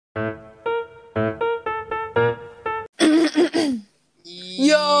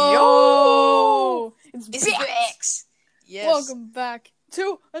welcome back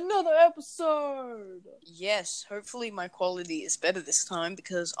to another episode. Yes, hopefully my quality is better this time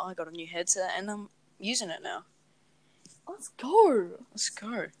because I got a new headset and I'm using it now. Let's go. Let's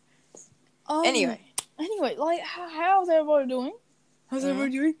go. Anyway, like, how's everybody doing? How's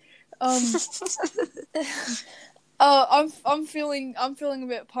everybody doing? I'm feeling a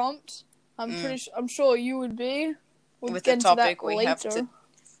bit pumped. I'm sure you would be. We'll with get the topic into that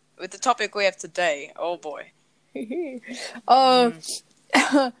with the topic we have today. Oh boy. Oh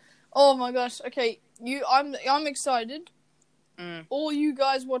my gosh. Okay, I'm excited. All you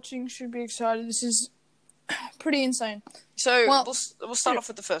guys watching should be excited. This is pretty insane. So we'll start off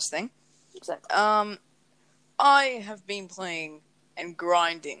with the first thing. Exactly. I have been playing and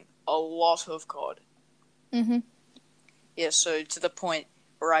grinding a lot of COD. Yeah, so to the point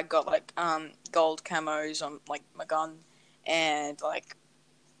where I got like gold camos on like my gun and like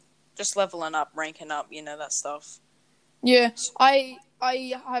just leveling up, ranking up, you know, that stuff. Yeah, I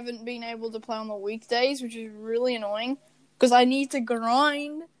haven't been able to play on the weekdays, which is really annoying because I need to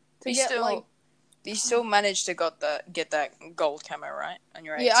grind to You still managed to get that gold camo, right? On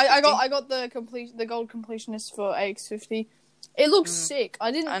your AX50? Yeah, I got the gold completionist for AX50. It looks sick.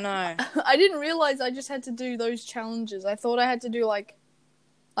 I know. I didn't realize I just had to do those challenges. I thought I had to do I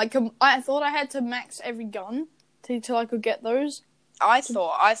thought I had to max every gun till I could get those. I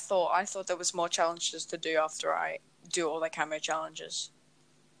thought there was more challenges to do after I do all the camo challenges.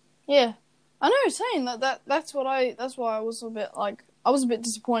 Yeah, I know. Saying that's why I was a bit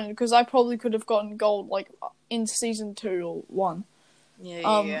disappointed because I probably could have gotten gold like in season 2 or 1.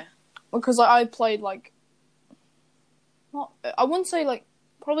 Yeah. Because I played I wouldn't say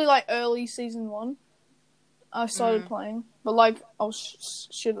probably early season 1. I started playing, but I was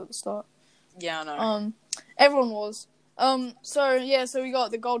shit at the start. Yeah, I know. Everyone was. So we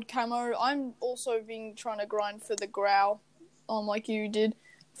got the gold camo. I'm also trying to grind for the growl, like you did,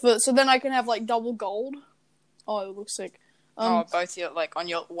 so then I can have like double gold. Oh, it looks sick. Both on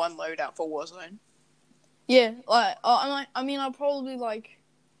your one loadout for Warzone. Yeah, I'll probably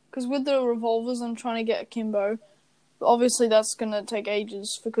because with the revolvers I'm trying to get akimbo. But obviously that's gonna take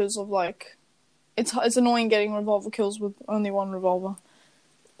ages because of it's annoying getting revolver kills with only one revolver.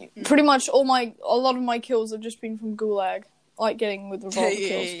 Pretty much a lot of my kills have just been from Gulag, getting with revolver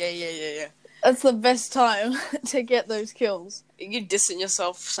kills. Yeah. That's the best time to get those kills. You're dissing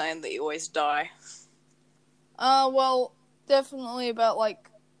yourself saying that you always die. Well, definitely about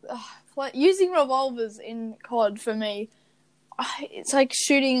using revolvers in COD for me. It's like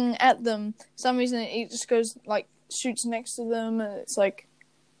shooting at them. For some reason it just goes shoots next to them, and it's like.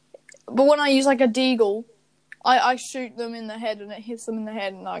 But when I use a deagle, I shoot them in the head and it hits them in the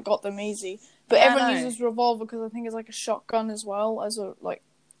head and I got them easy. But everyone uses revolver because I think it's a shotgun as well as a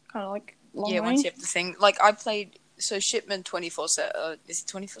kind of long range. Once you have the thing, I played Shipment 24/7. Is it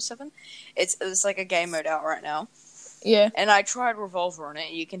 24/7? It's like a game mode out right now. Yeah. And I tried revolver on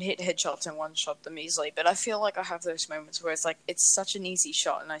it. You can hit headshots and one shot them easily, but I feel like I have those moments where it's such an easy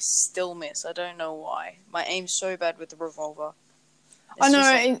shot and I still miss. I don't know why. My aim's so bad with the revolver. I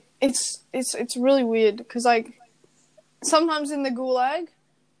know it's really weird because sometimes in the Gulag,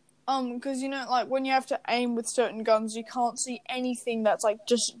 because when you have to aim with certain guns, you can't see anything that's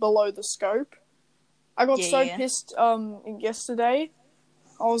just below the scope. I got pissed yesterday.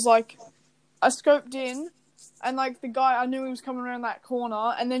 I was I scoped in, and the guy I knew he was coming around that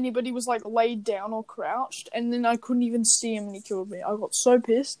corner, and then he was laid down or crouched, and then I couldn't even see him, and he killed me. I got so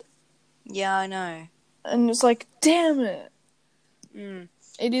pissed. Yeah, I know. And it's damn it.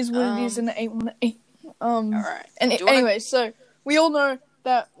 It is what it is, and it ain't what it ain't. Alright. And anyway, so we all know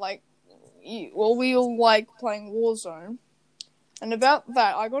that we all like playing Warzone, and about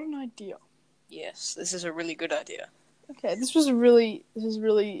that, I got an idea. Yes, this is a really good idea. Okay, this is a really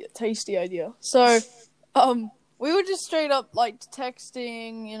tasty idea. So, we were just straight up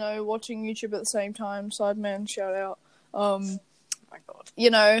texting, watching YouTube at the same time. Sideman, shout out. Oh my god.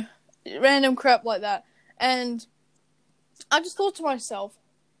 Random crap like that, and I just thought to myself,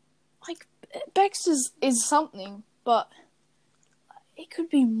 Bex is something, but it could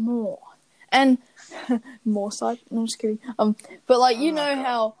be more. And more side. No, I'm just kidding. But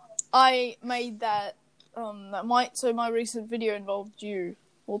how I made that so my recent video involved you.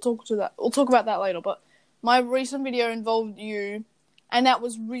 We'll talk about that later. But my recent video involved you, and that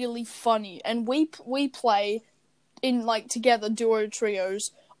was really funny. And we play in together duo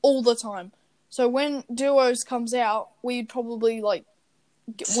trios all the time. So when duos comes out, we'd probably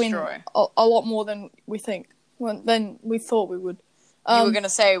win a lot more than we think. Than we thought we would. You were gonna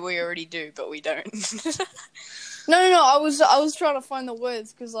say we already do, but we don't. No. I was trying to find the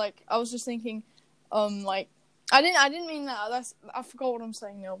words because I was just thinking, I didn't mean that. I forgot what I'm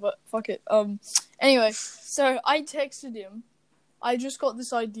saying now, but fuck it. Anyway, so I texted him. I just got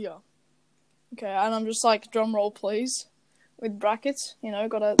this idea. Okay, and I'm just like, drum roll, please, with brackets. You know,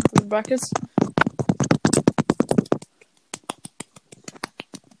 got the brackets.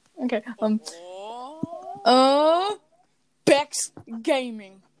 Okay. Bex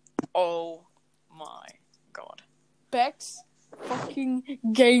Gaming. Oh my god. Bex fucking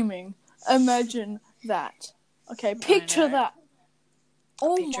Gaming. Imagine that. Okay, picture that.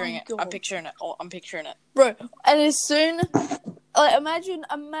 Oh my god. I'm picturing it. Oh, I'm picturing it. Bro, and as soon, like, imagine,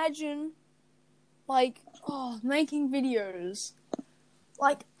 like, making videos.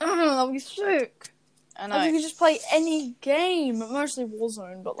 Like, that'd be sick. I know. Like, you could just play any game, mostly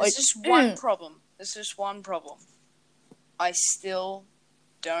Warzone, but like... There's just one problem. I still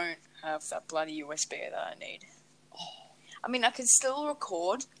don't have that bloody USB that I need. I mean, I can still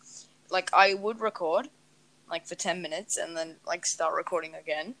record. Like, I would record, like, for 10 minutes and then, like, start recording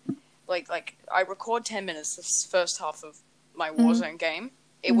again. Like I record 10 minutes this first half of my Warzone game.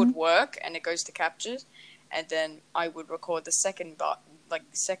 It would work, and it goes to captures. And then I would record the second bar. I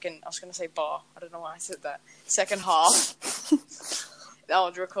was going to say bar. I don't know why I said that. Second half. I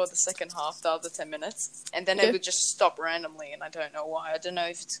would record the second half, the other 10 minutes. And then it would just stop randomly, and I don't know why. I don't know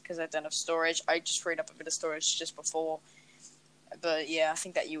if it's because I don't have storage. I just freed up a bit of storage just before. But yeah, I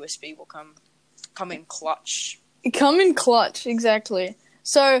think that USB will come in clutch. Come in clutch, exactly.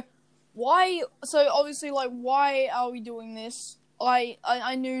 So, obviously, like, why are we doing this? I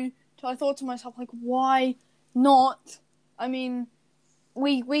thought to myself, like, why not? I mean,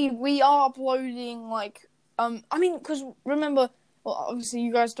 we are uploading, like, because remember, well, obviously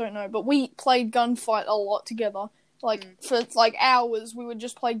you guys don't know, but we played Gunfight a lot together. Like, for, like, hours, we would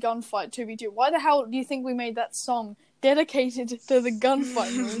just play Gunfight 2v2. Why the hell do you think we made that song dedicated to the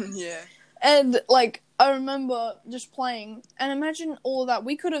Gunfight mode? Yeah. And, like, I remember just playing, and imagine all that.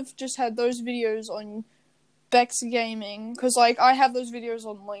 We could have just had those videos on Bex Gaming, because, like, I have those videos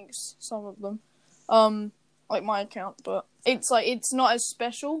on links, some of them, like my account, but it's, like, it's not as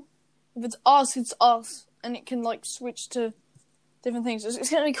special. If it's us, and it can, like, switch to different things. It's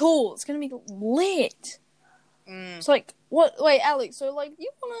gonna be cool. It's gonna be lit. It's like, wait, Alex, so, like, you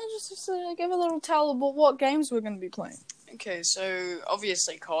wanna just give a little tell about what games we're gonna be playing? Okay, so,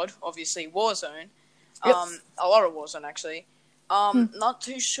 obviously COD, obviously Warzone, Yep. a lot of Warzone, actually. Not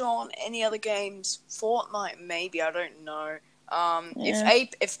too sure on any other games. Fortnite, maybe, I don't know.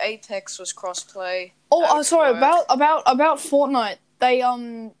 If Apex was crossplay. Sorry, about Fortnite. They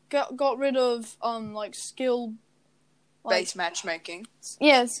got rid of like skill based matchmaking.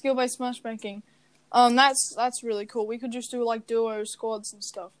 Yeah, skill based matchmaking. That's really cool. We could just do like duo squads and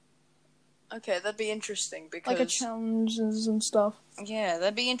stuff. Okay, that'd be interesting because like a challenges and stuff. Yeah,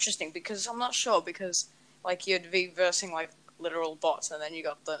 that'd be interesting because I'm not sure because like you'd be versing like literal bots and then you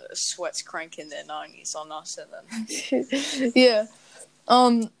got the sweats cranking their 90s on us and then yeah.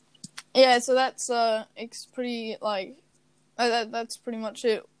 Yeah, so that's it's pretty like that's pretty much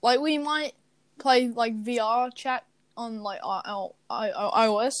it. Like we might play like VR chat on like our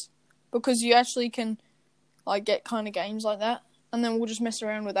iOS because you actually can like get kind of games like that, and then we'll just mess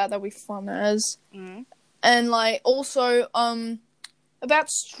around with that. That'll be fun as. And like also about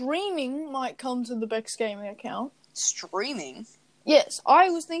streaming might come to the Bex Gaming account. Streaming? Yes, I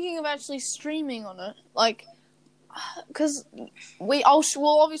was thinking of actually streaming on it, like. Because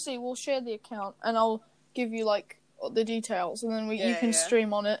we'll share the account and I'll give you like the details and then you can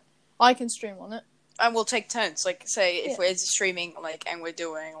stream on it. I can stream on it. And we'll take turns. Like say if we're streaming like and we're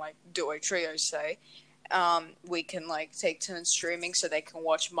doing like duo trios, say, we can like take turns streaming so they can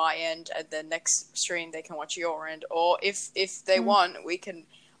watch my end and the next stream they can watch your end. Or if they want, we can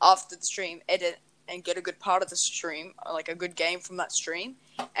after the stream edit and get a good part of the stream, like a good game from that stream,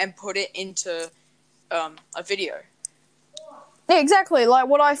 and put it into a video. Yeah, exactly. Like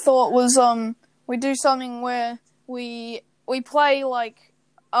what I thought was we do something where we play like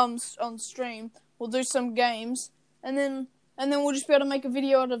on stream. We'll do some games and then we'll just be able to make a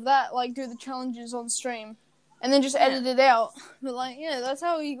video out of that, like do the challenges on stream and then just edit it out. But like that's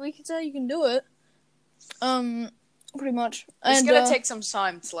how we can say you can do it. Pretty much. It's gonna take some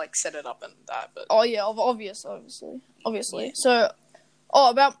time to like set it up and that, but obviously. Yeah.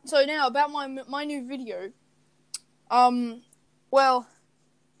 So now about my new video. Well,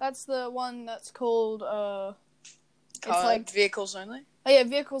 that's the one that's called it's like vehicles only. Oh yeah,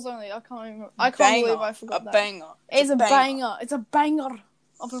 vehicles only. I can't believe I forgot that. Banger. It's a banger. It's a banger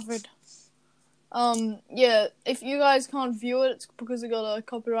of a vid. Yeah. If you guys can't view it, it's because it got a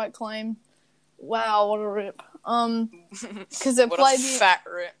copyright claim. Wow, what a rip. Because it what played a fat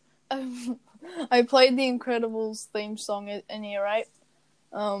rip. I played the Incredibles theme song in year 8,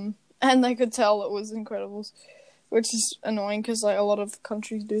 and they could tell it was Incredibles, which is annoying because like a lot of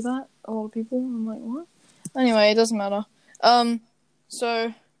countries do that. A lot of people. I'm like, what? Anyway, it doesn't matter.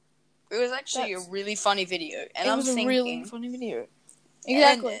 So it was actually a really funny video, and it I'm was thinking, a really funny video.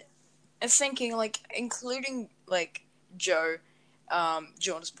 Exactly. And I'm thinking like including like Joe,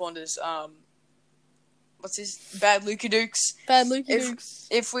 Jonas Ponders, what's his Bad Luka Dukes. Bad Luka Dukes.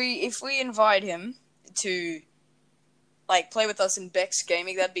 If we invite him to like play with us in Beck's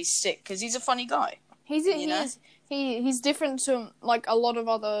Gaming, that'd be sick because he's a funny guy. He's different to like a lot of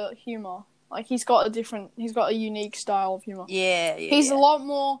other humor. Like he's got a unique style of humor. Yeah. He's a lot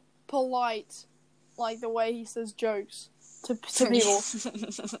more polite, like the way he says jokes to people.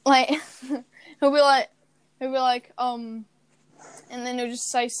 Like he'll be like, and then he'll just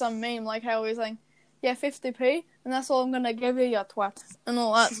say some meme like how he's like, yeah, 50p, and that's all I'm gonna give you, you twat, and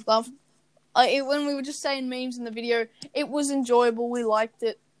all that stuff. When we were just saying memes in the video, it was enjoyable. We liked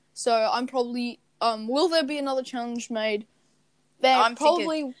it. So I'm probably will there be another challenge made? There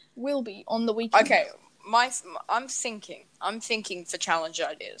probably will be on the weekend. Okay, I'm thinking for challenge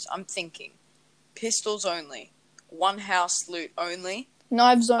ideas. I'm thinking pistols only, one house loot only,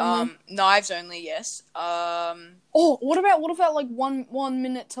 knives only. Knives only, yes. What about like 1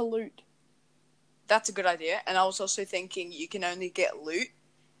 minute to loot? That's a good idea. And I was also thinking you can only get loot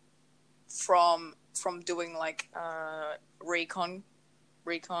from doing like recon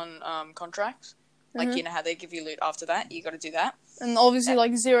contracts. Like, you know how they give you loot after that? You got to do that. And obviously,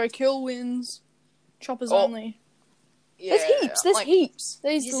 like, 0 kill wins. Choppers only. Yeah. There's heaps. There's heaps.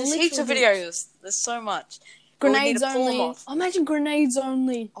 There's heaps of videos. There's so much. Grenades only. Imagine grenades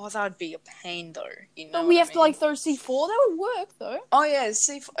only. Oh, that would be a pain, though. You know but we have to, like, throw C4. That would work, though. Oh, yeah.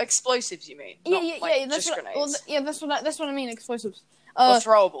 C4. Explosives, you mean? Yeah. That's just grenades. That's what I mean, explosives. Or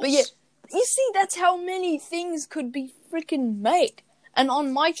throwables. But yeah, you see, that's how many things could be freaking made. And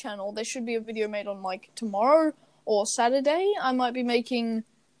on my channel, there should be a video made on, like, tomorrow or Saturday. I might be making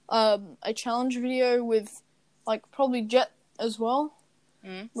a challenge video with, like, probably Jet as well,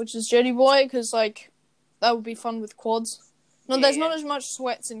 which is Jetty Boy, because, like, that would be fun with quads. No, there's not as much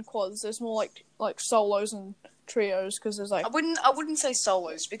sweats in quads. There's more, like solos and trios, because there's, like... I wouldn't say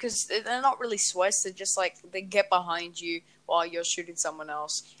solos, because they're not really sweats. They're just, like, they get behind you while you're shooting someone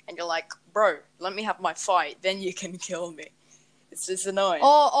else, and you're like, bro, let me have my fight, then you can kill me. It's just annoying.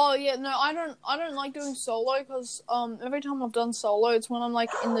 Oh yeah, no, I don't like doing solo because every time I've done solo, it's when I'm like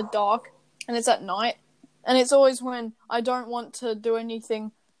in the dark and it's at night, and it's always when I don't want to do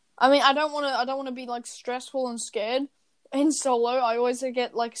anything. I mean, I don't want to be like stressful and scared. In solo, I always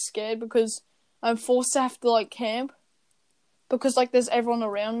get like scared because I'm forced to have to like camp because like there's everyone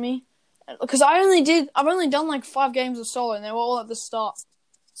around me. Because I've only done like 5 games of solo and they were all at the start.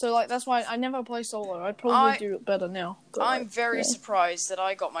 So, like, that's why I never play solo. I'd probably do it better now. But, I'm very surprised that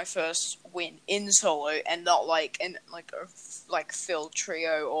I got my first win in solo and not, like, in, like, a Phil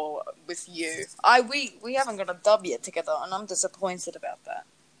trio or with you. We haven't got a dub yet together, and I'm disappointed about that.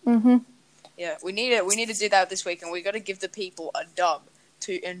 Yeah, we need to do that this week, and we got to give the people a dub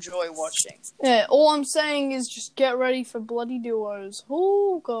to enjoy watching. Yeah, all I'm saying is just get ready for bloody duos.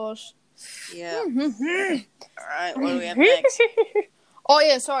 Oh, gosh. Yeah. Alright, what do we have next? Oh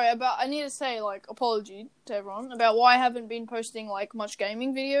yeah, sorry, I need to say, like, apology to everyone about why I haven't been posting, like, much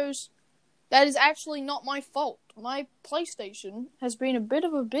gaming videos. That is actually not my fault. My PlayStation has been a bit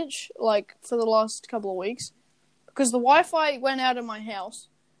of a bitch, like, for the last couple of weeks. Because the Wi-Fi went out of my house.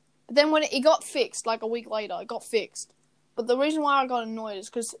 But then when it got fixed, like, a week later, it got fixed. But the reason why I got annoyed is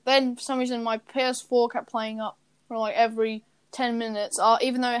because then, for some reason, my PS4 kept playing up for, like, every 10 minutes.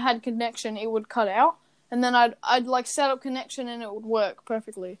 Even though it had connection, it would cut out. And then I'd like set up connection and it would work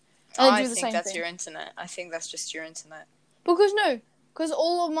perfectly. And I think that's your internet. I think that's just your internet. Because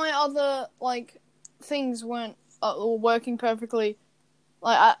all of my other like things weren't working perfectly.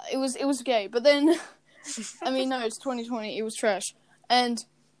 Like it was gay. But then, I mean, no, it's 2020. It was trash. And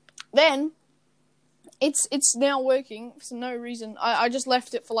then it's now working for no reason. I just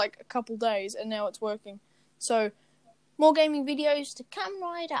left it for like a couple days and now it's working. So more gaming videos to come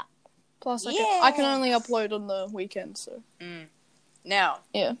right up. Plus, I can only upload on the weekend, so. Now.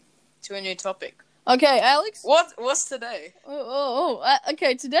 Yeah. To a new topic. Okay, Alex. What's today?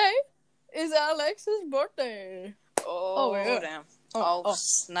 Okay, today is Alex's birthday. Oh yeah. Damn. Oh,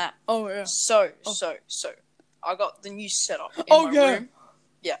 snap. Oh, yeah. So. I got the new setup in my room.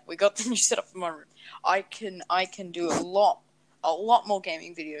 Yeah, we got the new setup in my room. I can do a lot more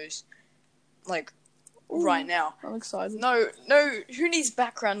gaming videos. Like, right now. I'm excited. No, who needs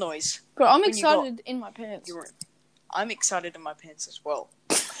background noise? But I'm excited in my pants. I'm excited in my pants as well.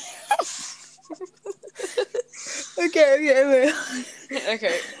 Okay.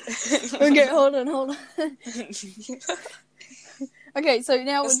 Okay. Okay, hold on. Okay, so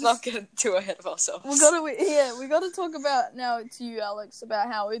now Let's not get too ahead of ourselves. we gotta talk about now to you, Alex,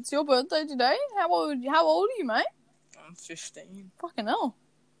 about how it's your birthday today. How old are you, mate? I'm 15. Fucking hell.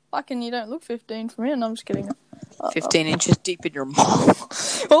 Fucking you don't look 15 for me, and I'm just kidding. 15 inches deep in your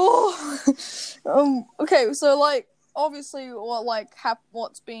mouth. Oh! Okay, so, like, obviously,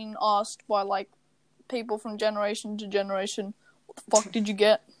 what's been asked by, like, people from generation to generation, what the fuck did you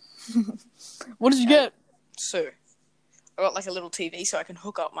get? What did you get? So, I got, like, a little TV so I can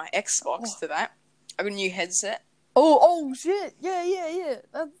hook up my Xbox to that. I got a new headset. Oh, shit. Yeah.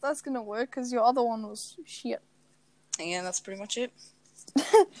 That's gonna work, because your other one was shit. Yeah, that's pretty much it.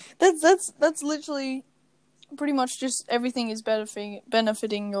 That's literally pretty much just everything is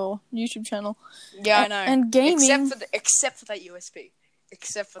benefiting your YouTube channel. Yeah, I know. And gaming, except for that USB.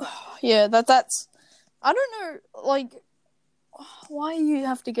 Except for that. Yeah, that's. I don't know, like, why you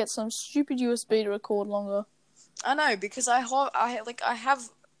have to get some stupid USB to record longer. I know, because I have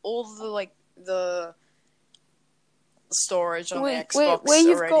all the storage on the Xbox where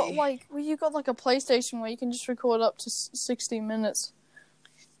you've already. where you've got like a PlayStation where you can just record up to 60 minutes.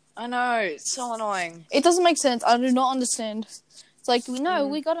 I know, it's so annoying. It doesn't make sense. I do not understand. It's like, no,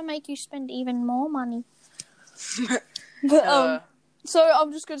 we gotta make you spend even more money. But, so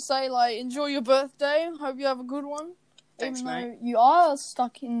I'm just gonna say, like, enjoy your birthday. Hope you have a good one. Thanks, even mate. though you are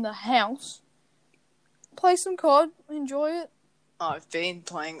stuck in the house. Play some COD. Enjoy it. I've been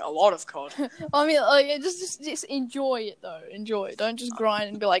playing a lot of COD. I mean, like, just enjoy it though. Enjoy it. Don't just grind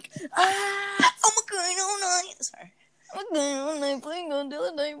and be like, I'm going all night. Sorry. I'm going all night playing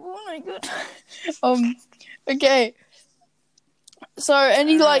until the day. Oh my god. Okay. So,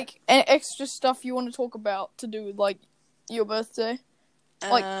 any like extra stuff you want to talk about to do with like your birthday,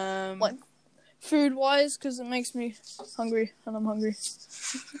 like food wise, because it makes me hungry and I'm hungry.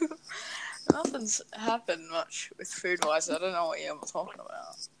 Nothing's happened much with food wise. I don't know what you're talking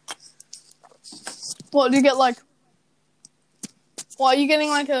about. What do you get like? What, are you getting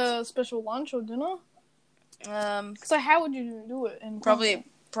like a special lunch or dinner? So how would you do it? Probably,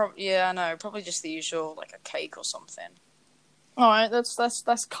 yeah, I know. Probably just the usual, like a cake or something. All right, that's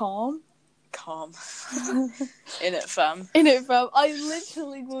calm. Calm. In it, fam. In it, fam. I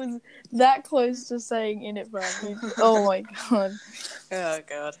literally was that close to saying in it, fam. Oh my god. Oh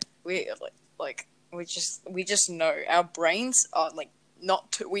god. We just know our brains are like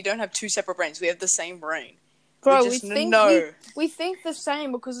not two, we don't have two separate brains. We have the same brain. Bro, we think the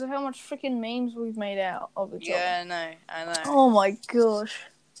same because of how much freaking memes we've made out of each other. Yeah, I know. Oh my gosh.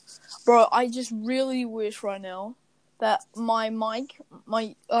 Bro, I just really wish right now that my mic,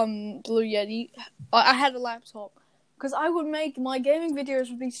 my Blue Yeti, I had a laptop. Because I would make my gaming videos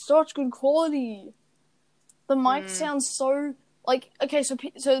would be such good quality. The mic sounds so like, okay, so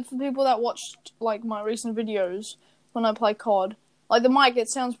for people that watched like my recent videos when I play COD, like the mic, it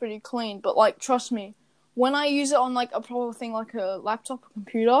sounds pretty clean, but like trust me, when I use it on like a proper thing like a laptop or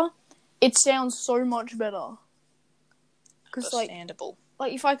computer, it sounds so much better. Because like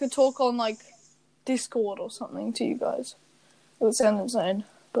if I could talk on like Discord or something to you guys, it would sound insane.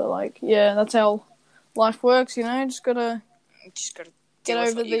 But like, yeah, that's how life works, you know. Just gotta deal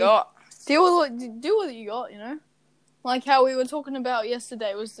with what you got. Deal with what you got, you know. Like how we were talking about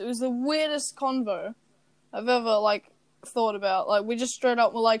yesterday, it was the weirdest convo I've ever like thought about. Like we just straight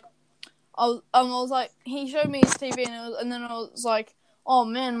up were like, I was like, he showed me his TV and then I was like, oh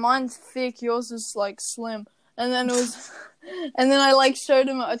man, mine's thick, yours is like slim, and then it was, and then I like showed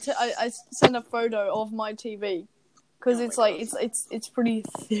him, I sent a photo of my TV because it's like it's pretty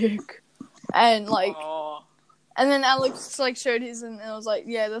thick, and like. Oh. And then Alex like showed his, and I was like,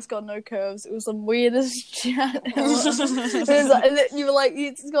 "Yeah, that's got no curves." It was the weirdest chat ever. And then you were like,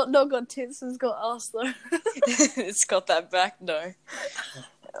 "It's not got tits, it's got ass though." It's got that back though.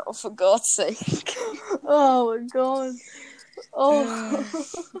 Oh, for God's sake! Oh my God!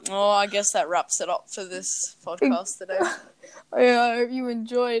 Oh, I guess that wraps it up for this podcast today. Yeah, I hope you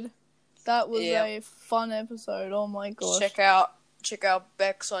enjoyed. That was a fun episode. Oh my gosh! Check out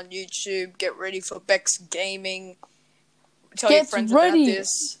Bex on YouTube. Get ready for Bex Gaming. Tell your friends about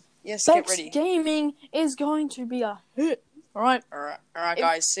this. Yes, get ready. Bex Gaming is going to be a hit. All right,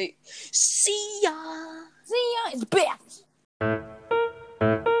 guys. See ya. It's Bex.